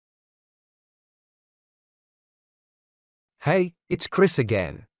Hey, it's Chris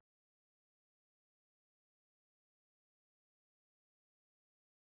again.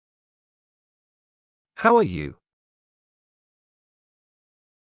 How are you?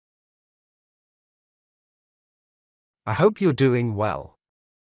 I hope you're doing well.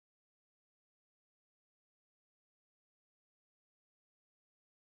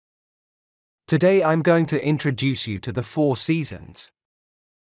 Today I'm going to introduce you to the 4 seasons.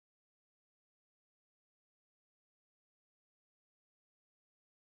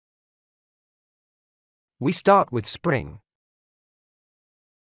 We start with spring.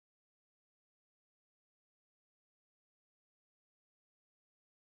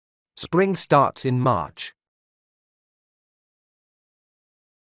 Spring starts in March.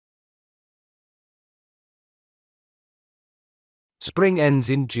 Spring ends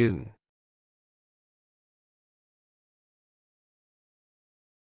in June.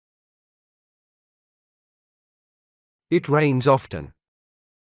 It rains often.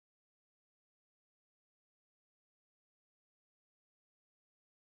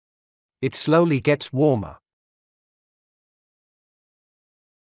 It slowly gets warmer.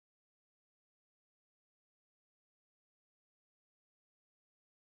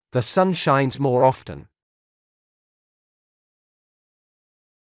 The sun shines more often.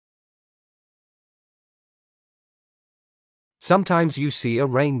 Sometimes you see a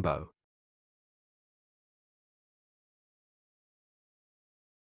rainbow.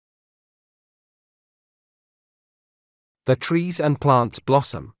 The trees and plants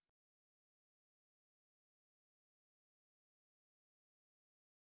blossom.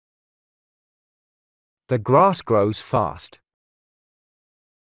 The grass grows fast.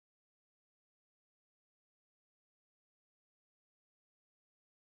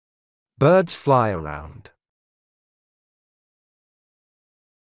 Birds fly around.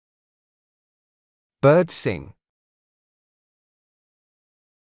 Birds sing.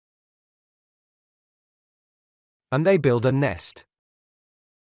 And they build a nest.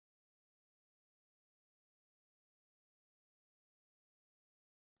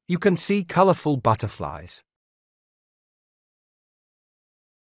 You can see colorful butterflies.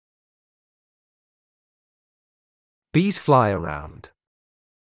 Bees fly around.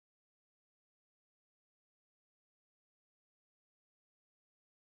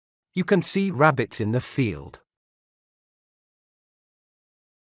 You can see rabbits in the field.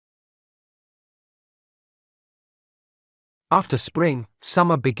 After spring,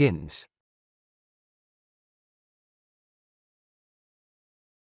 summer begins.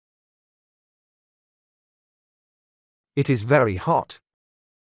 It is very hot.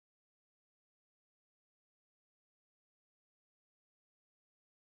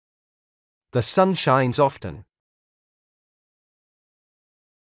 The sun shines often.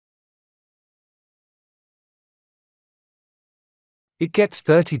 It gets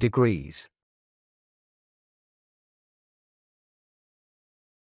 30 degrees.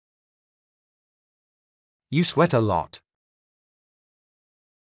 You sweat a lot.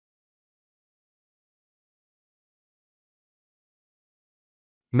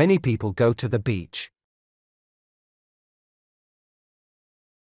 Many people go to the beach.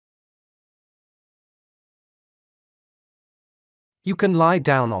 You can lie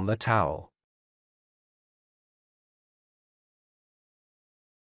down on the towel.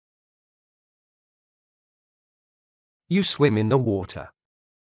 You swim in the water.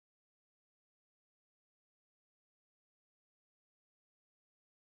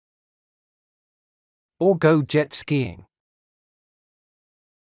 Or go jet skiing.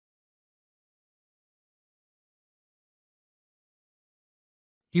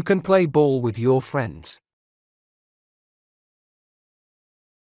 You can play ball with your friends.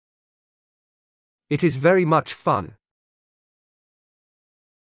 It is very much fun.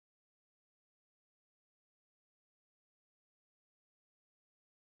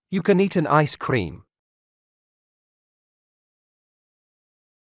 You can eat an ice cream.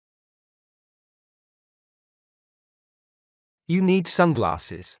 You need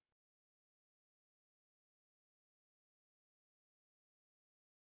sunglasses.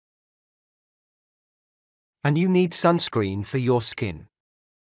 And you need sunscreen for your skin.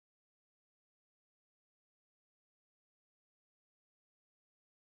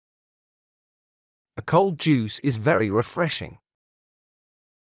 A cold juice is very refreshing.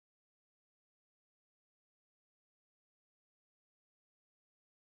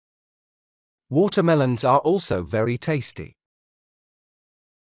 Watermelons are also very tasty.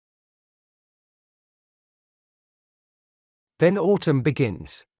 Then autumn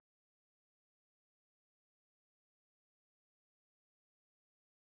begins.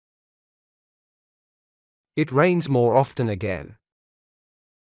 It rains more often again.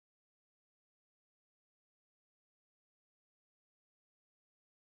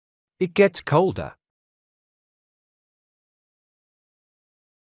 It gets colder.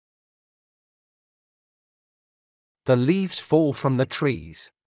 The leaves fall from the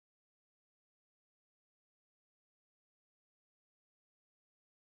trees.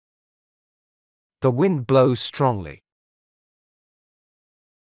 The wind blows strongly.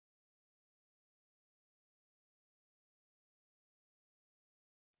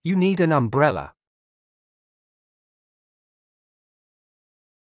 You need an umbrella.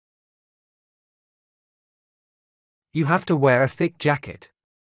 You have to wear a thick jacket.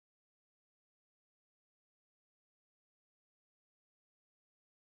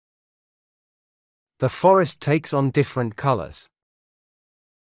 The forest takes on different colors.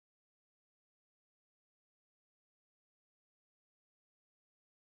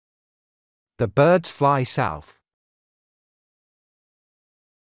 The birds fly south.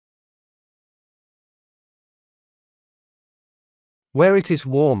 Where it is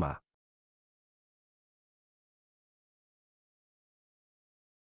warmer.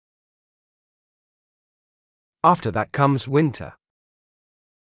 After that comes winter.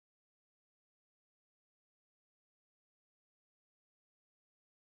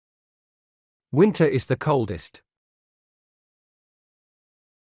 Winter is the coldest.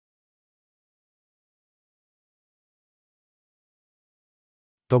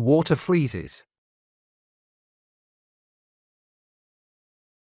 The water freezes.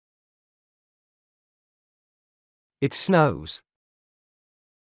 It snows.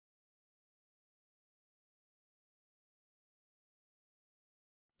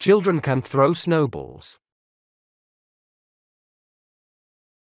 Children can throw snowballs.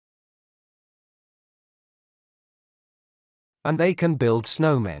 And they can build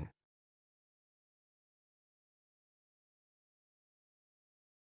snowmen.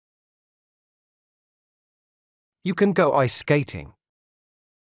 You can go ice skating.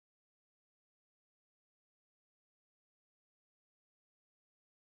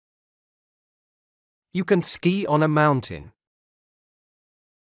 You can ski on a mountain.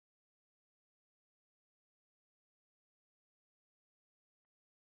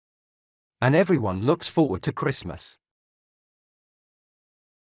 And everyone looks forward to Christmas.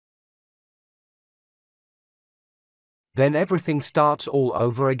 Then everything starts all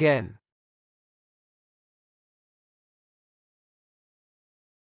over again.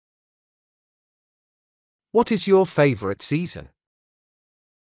 What is your favorite season?